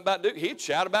admit something about Duke. He'd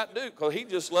shout about Duke because he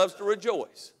just loves to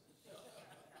rejoice.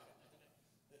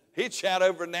 He'd shout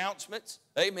over announcements.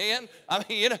 Amen. I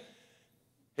mean, you know,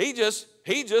 he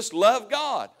just loved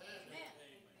God.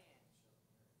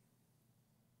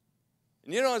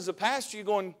 And you know, as a pastor, you're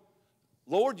going,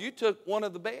 Lord, you took one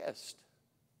of the best.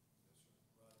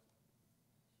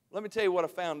 Let me tell you what I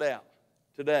found out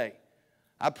today.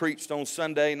 I preached on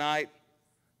Sunday night.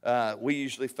 We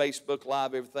usually Facebook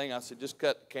Live everything. I said, just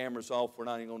cut the cameras off. We're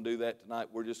not even going to do that tonight.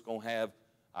 We're just going to have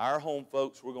our home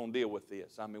folks. We're going to deal with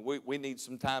this. I mean, we need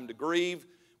some time to grieve.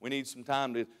 We need some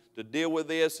time to deal with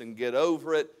this and get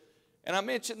over it. And I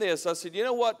mentioned this. I said, you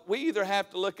know what? We either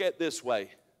have to look at it this way.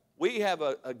 We have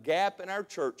a gap in our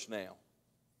church now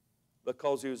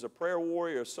because he was a prayer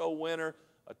warrior, a soul winner,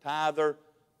 a tither.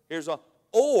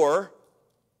 Or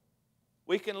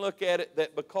we can look at it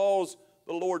that because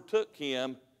the Lord took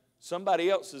him,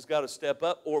 somebody else has got to step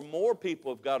up, or more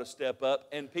people have got to step up,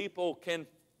 and people can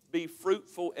be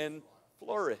fruitful and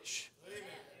flourish. Amen.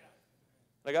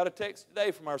 I got a text today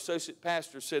from our associate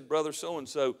pastor, said, Brother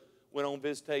so-and-so went on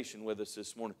visitation with us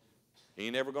this morning. He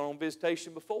ain't never gone on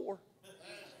visitation before.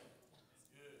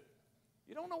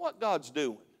 You don't know what God's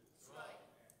doing.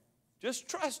 Just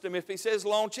trust him. If he says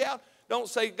launch out, don't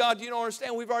say, God, you don't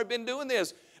understand, we've already been doing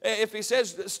this. If he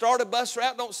says start a bus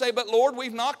route, don't say, but Lord,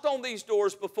 we've knocked on these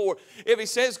doors before. If he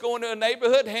says go into a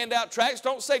neighborhood, hand out tracts,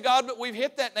 don't say, God, but we've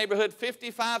hit that neighborhood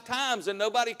 55 times and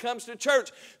nobody comes to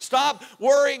church. Stop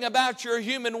worrying about your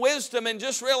human wisdom and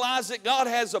just realize that God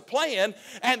has a plan,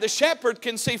 and the shepherd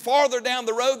can see farther down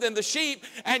the road than the sheep,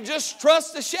 and just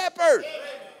trust the shepherd.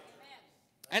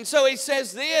 And so he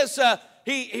says this,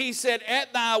 he said,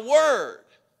 at thy word,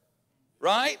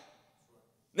 right?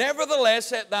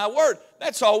 Nevertheless, at thy word.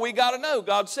 That's all we got to know.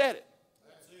 God said it.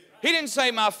 He didn't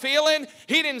say my feeling.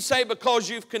 He didn't say because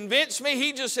you've convinced me.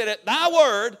 He just said, at thy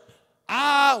word,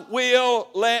 I will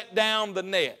let down the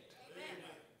net.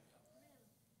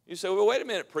 You say, well, wait a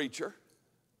minute, preacher.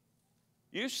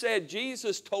 You said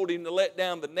Jesus told him to let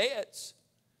down the nets,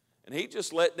 and he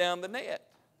just let down the net.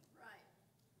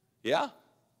 Yeah?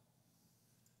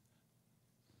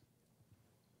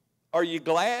 Are you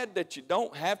glad that you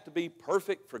don't have to be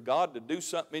perfect for God to do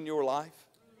something in your life?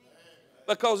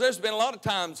 Because there's been a lot of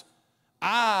times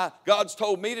God's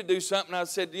told me to do something. I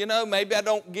said, you know, maybe I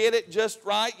don't get it just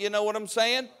right. You know what I'm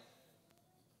saying?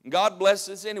 And God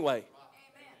blesses anyway.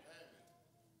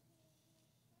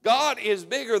 God is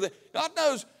bigger than, God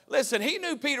knows, listen, he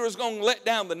knew Peter was going to let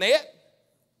down the net.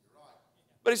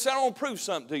 But he said, I want to prove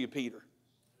something to you, Peter.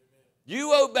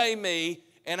 You obey me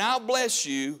and I'll bless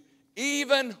you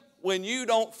even when you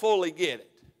don't fully get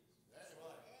it.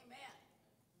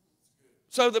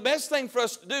 So the best thing for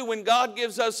us to do when God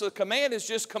gives us a command is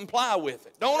just comply with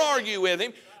it. Don't argue with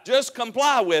him. Just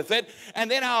comply with it.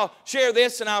 And then I'll share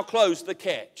this and I'll close the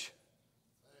catch.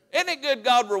 Isn't it good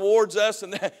God rewards us?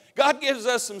 And God gives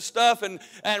us some stuff and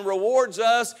rewards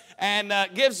us and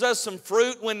gives us some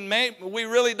fruit when we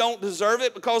really don't deserve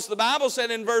it. Because the Bible said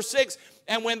in verse 6,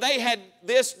 and when they had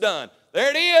this done,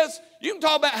 there it is. You can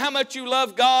talk about how much you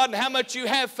love God and how much you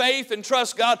have faith and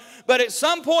trust God. But at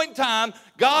some point in time,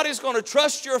 God is going to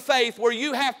trust your faith where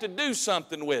you have to do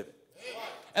something with it.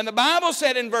 And the Bible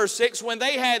said in verse 6, when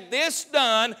they had this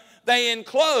done, they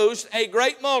enclosed a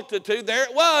great multitude. There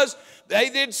it was. They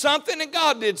did something and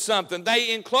God did something.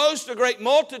 They enclosed a great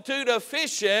multitude of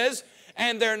fishes,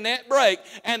 and their net brake.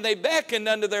 And they beckoned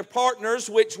unto their partners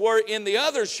which were in the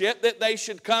other ship that they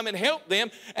should come and help them.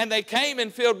 And they came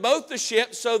and filled both the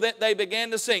ships so that they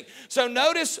began to sink. So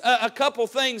notice a couple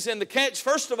things in the catch.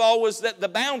 First of all was that the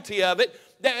bounty of it,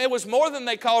 that it was more than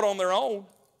they caught on their own.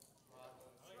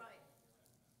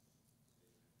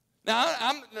 Now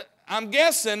I'm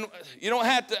guessing you don't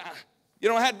have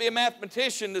to be a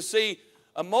mathematician to see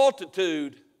a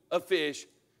multitude of fish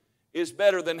is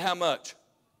better than how much?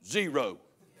 0.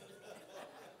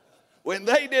 When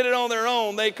they did it on their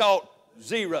own, they caught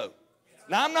 0.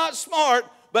 Now, I'm not smart,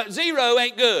 but 0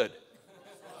 ain't good.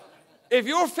 If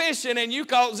you're fishing and you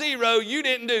caught 0, you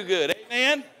didn't do good.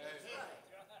 Amen?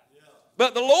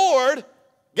 But the Lord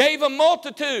gave them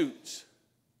multitudes.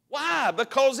 Why?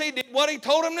 Because he did what he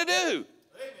told them to do.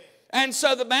 And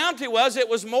so the bounty was, it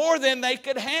was more than they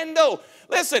could handle.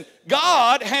 Listen,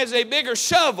 God has a bigger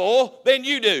shovel than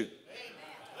you do.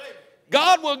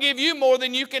 God will give you more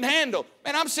than you can handle.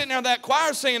 Man, I'm sitting there in that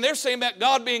choir singing. They're singing about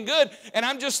God being good. And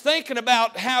I'm just thinking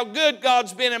about how good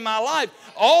God's been in my life.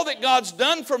 All that God's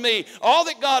done for me. All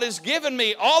that God has given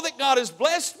me. All that God has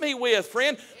blessed me with,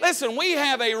 friend. Listen, we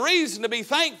have a reason to be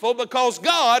thankful because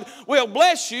God will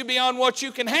bless you beyond what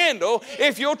you can handle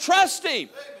if you'll trust him.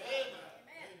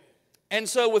 And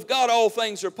so with God, all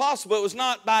things are possible. It was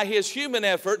not by his human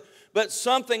effort, but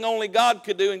something only God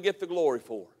could do and get the glory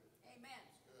for.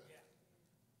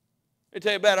 Let me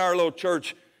tell you about our little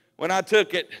church. When I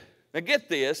took it, now get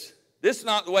this. This is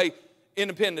not the way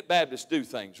independent Baptists do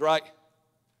things, right?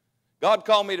 God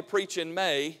called me to preach in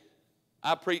May.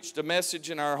 I preached a message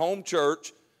in our home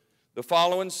church the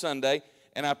following Sunday,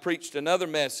 and I preached another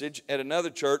message at another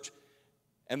church,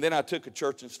 and then I took a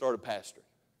church and started pastoring.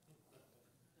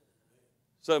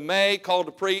 So May, called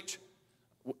to preach.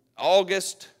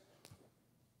 August,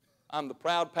 I'm the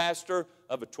proud pastor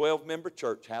of a 12-member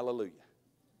church. Hallelujah.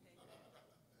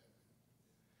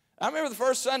 I remember the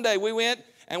first Sunday we went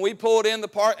and we pulled in the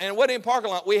park, and what in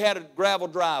parking lot, we had a gravel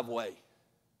driveway.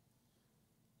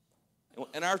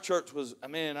 And our church was,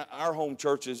 our home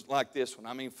church is like this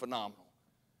one. Phenomenal.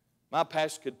 My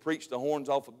pastor could preach the horns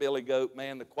off a billy goat,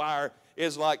 man. The choir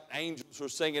is like angels were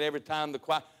singing every time the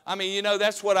choir.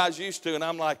 That's what I was used to. And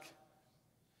I'm like,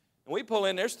 and we pull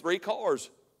in, there's 3 cars.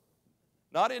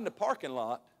 Not in the parking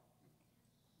lot,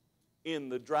 in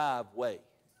the driveway.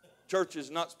 Church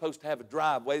is not supposed to have a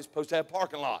driveway, it's supposed to have a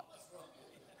parking lot.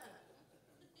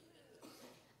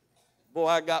 Boy,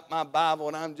 I got my Bible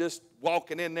and I'm just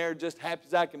walking in there just happy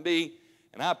as I can be.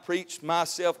 And I preached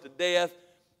myself to death.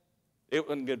 It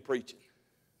wasn't good preaching,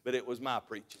 but it was my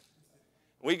preaching.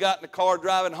 We got in the car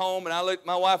driving home, and I looked at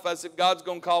my wife. I said, God's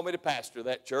going to call me to pastor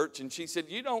that church. And she said,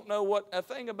 you don't know what a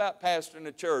thing about pastoring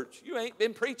a church. You ain't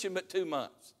been preaching but 2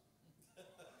 months.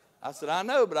 I said, I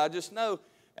know, but I just know.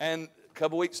 And a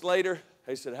couple weeks later,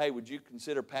 they said, hey, would you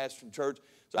consider pastoring church?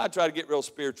 So I tried to get real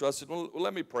spiritual. I said, well,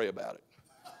 let me pray about it.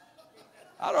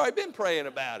 I'd already been praying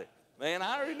about it. Man,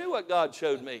 I already knew what God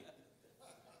showed me.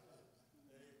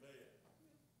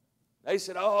 They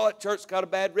said, oh, that church's got a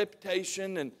bad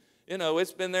reputation, and,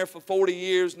 it's been there for 40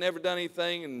 years, never done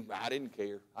anything, and I didn't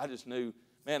care. I just knew,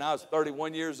 man, I was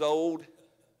 31 years old.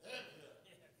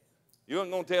 You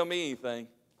weren't going to tell me anything.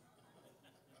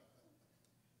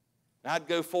 I'd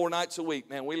go 4 nights a week.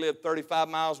 Man, we lived 35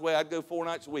 miles away. I'd go 4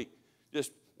 nights a week,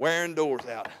 just wearing doors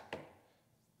out.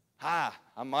 Hi,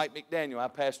 I'm Mike McDaniel. I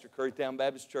pastor Currytown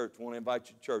Baptist Church. Want to invite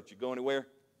you to church. You go anywhere?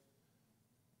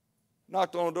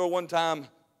 Knocked on the door one time,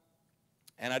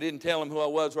 and I didn't tell him who I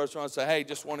was. I was trying to say, hey,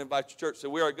 just want to invite you to church. They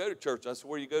said, where do I go to church? I said,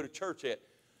 where do you go to church at?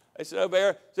 They said, over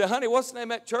there. I said, honey, what's the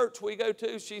name of that church we go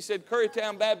to? She said,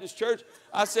 Currytown Baptist Church.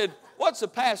 I said, what's the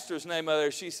pastor's name over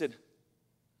there? She said,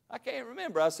 I can't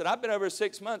remember. I said, I've been over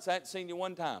 6 months. I haven't seen you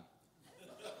one time.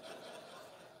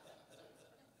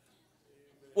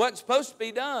 Wasn't supposed to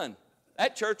be done.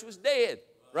 That church was dead,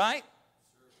 right?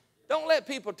 Don't let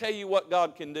people tell you what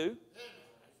God can do.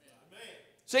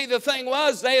 See, the thing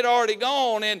was, they had already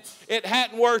gone and it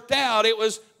hadn't worked out. It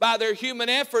was by their human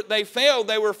effort they failed.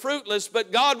 They were fruitless,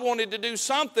 but God wanted to do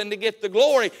something to get the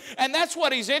glory. And that's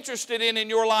what He's interested in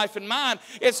your life and mine.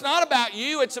 It's not about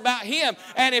you, it's about Him.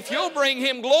 And if you'll bring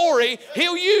Him glory,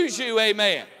 He'll use you,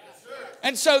 amen.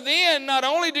 And so then, not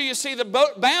only do you see the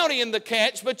bounty in the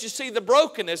catch, but you see the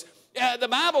brokenness. The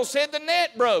Bible said the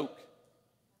net broke.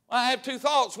 Well, I have 2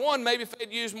 thoughts. One, maybe if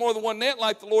they'd used more than one net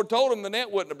like the Lord told them, the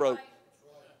net wouldn't have broke.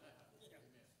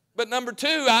 But number 2,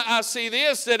 I see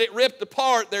this, that it ripped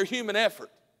apart their human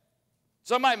effort.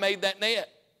 Somebody made that net.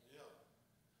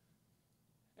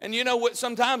 And you know what?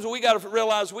 Sometimes we got to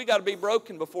realize we got to be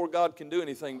broken before God can do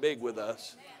anything big with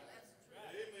us.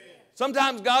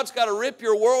 Sometimes God's got to rip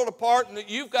your world apart, and that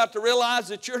you've got to realize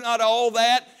that you're not all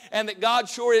that, and that God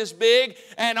sure is big,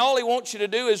 and all He wants you to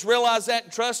do is realize that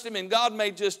and trust Him, and God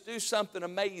may just do something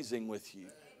amazing with you.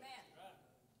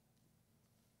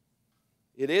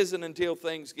 It isn't until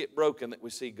things get broken that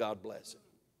we see God bless it.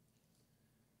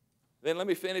 Then let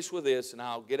me finish with this, and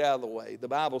I'll get out of the way. The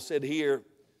Bible said here,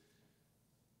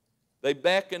 they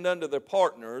beckoned unto their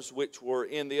partners, which were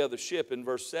in the other ship, in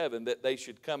verse 7, that they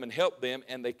should come and help them.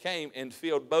 And they came and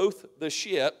filled both the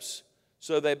ships,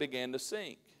 so they began to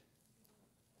sink.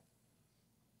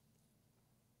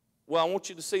 Well, I want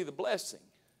you to see the blessing.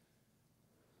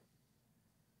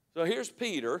 So here's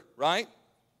Peter, right?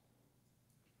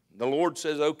 The Lord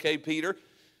says, okay, Peter,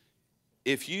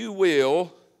 if you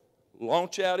will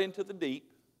launch out into the deep,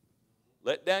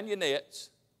 let down your nets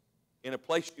in a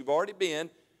place you've already been,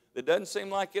 that doesn't seem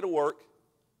like it'll work,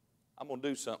 I'm going to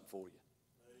do something for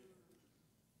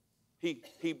you.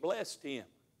 He blessed him.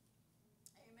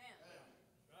 Amen.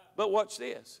 But watch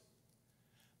this.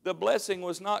 The blessing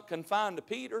was not confined to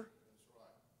Peter.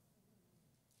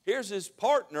 Here's his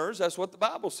partners. That's what the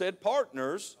Bible said,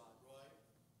 partners.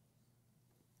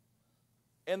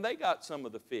 And they got some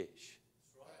of the fish.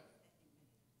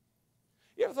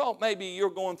 You ever thought maybe you're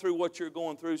going through what you're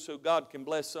going through so God can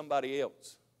bless somebody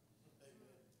else?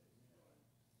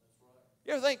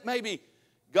 You ever think maybe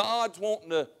God's wanting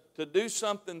to do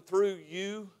something through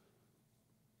you,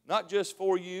 not just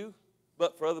for you,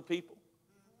 but for other people?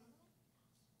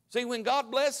 See, when God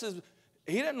blesses,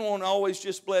 He doesn't want to always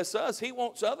just bless us. He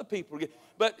wants other people to get.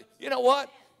 But you know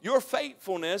what? Your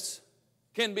faithfulness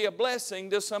can be a blessing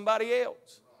to somebody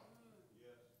else.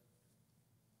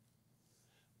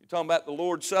 You're talking about the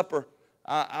Lord's Supper.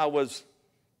 I was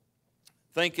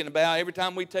thinking about every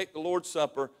time we take the Lord's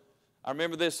Supper, I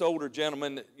remember this older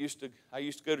gentleman that I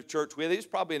used to go to church with. He was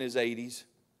probably in his 80s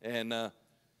and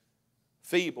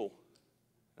feeble.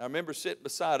 I remember sitting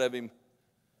beside of him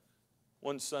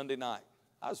one Sunday night.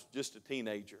 I was just a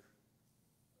teenager.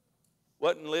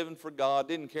 Wasn't living for God,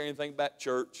 didn't care anything about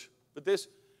church. But this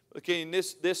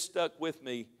stuck with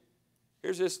me.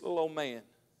 Here's this little old man,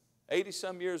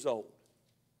 80-some years old.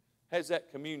 Has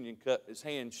that communion cup, his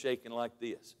hand shaking like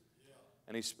this.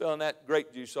 And he's spilling that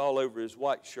grape juice all over his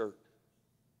white shirt.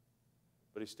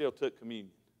 But he still took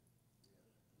communion.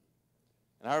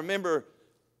 And I remember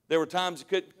there were times he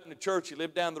couldn't come to church. He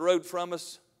lived down the road from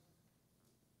us.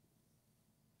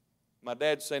 My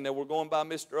dad's saying, now we're going by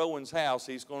Mr. Owen's house.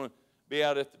 He's going to be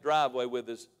out at the driveway with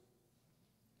his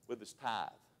tithe.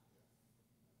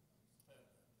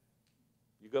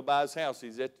 You go by his house,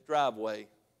 he's at the driveway.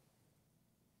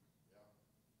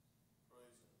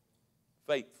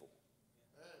 Faithful.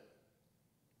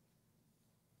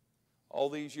 All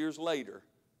these years later,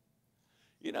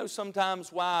 you know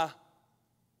sometimes why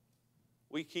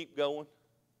we keep going?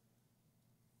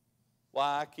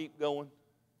 Why I keep going?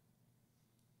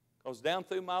 Because down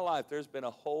through my life, there's been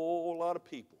a whole lot of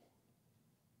people.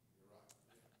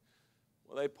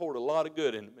 Well, they poured a lot of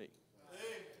good into me.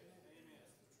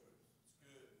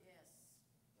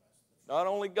 Not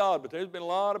only God, but there's been a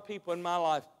lot of people in my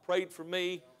life prayed for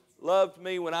me, loved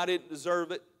me when I didn't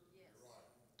deserve it,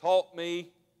 taught me,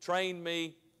 trained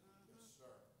me.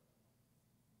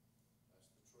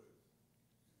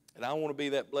 And I want to be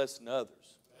that blessing to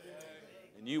others.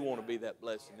 And you want to be that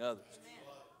blessing to others.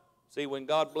 See, when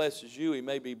God blesses you, He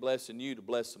may be blessing you to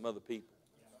bless some other people.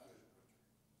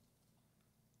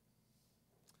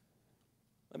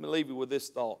 Let me leave you with this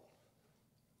thought.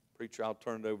 Preacher, I'll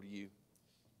turn it over to you.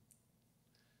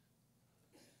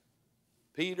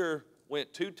 Peter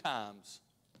went 2 times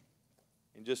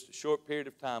in just a short period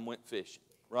of time, went fishing,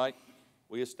 right?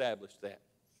 We established that.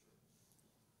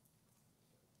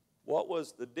 What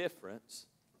was the difference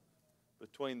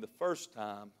between the first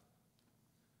time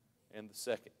and the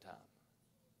second time?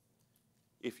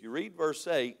 If you read verse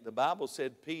 8, the Bible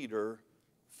said Peter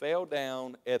fell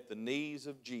down at the knees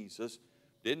of Jesus.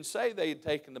 Didn't say they had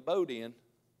taken the boat in.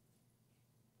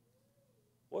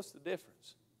 What's the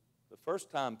difference? The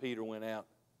first time Peter went out,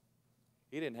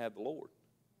 he didn't have the Lord.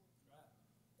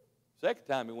 Second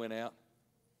time he went out,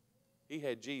 he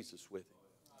had Jesus with him.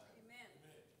 Amen.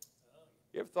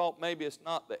 You ever thought maybe it's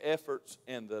not the efforts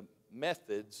and the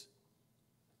methods?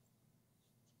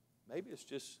 Maybe it's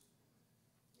just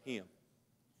Him.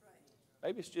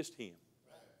 Maybe it's just Him.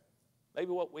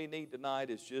 Maybe what we need tonight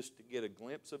is just to get a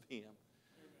glimpse of Him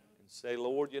and say,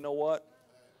 Lord, you know what?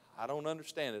 I don't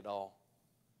understand it all,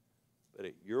 but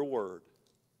at Your word,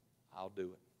 I'll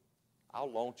do it.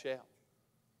 I'll launch out.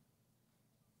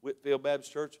 Whitfield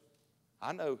Baptist Church,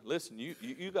 I know, listen,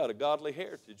 you got a godly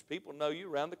heritage. People know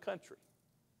you around the country.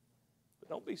 But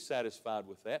don't be satisfied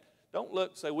with that. Don't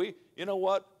look and say, you know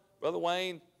what, Brother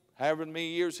Wayne, however many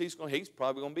years he's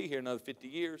probably going to be here another 50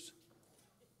 years.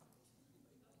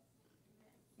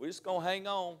 We're just going to hang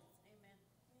on.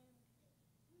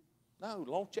 No,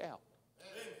 launch out.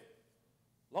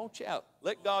 Launch out.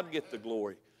 Let God get the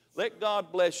glory. Let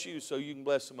God bless you so you can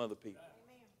bless some other people.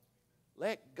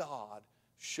 Let God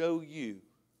show you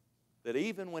that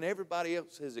even when everybody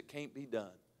else says it can't be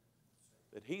done,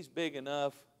 that He's big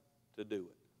enough to do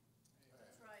it.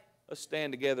 Let's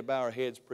stand together, bow our heads.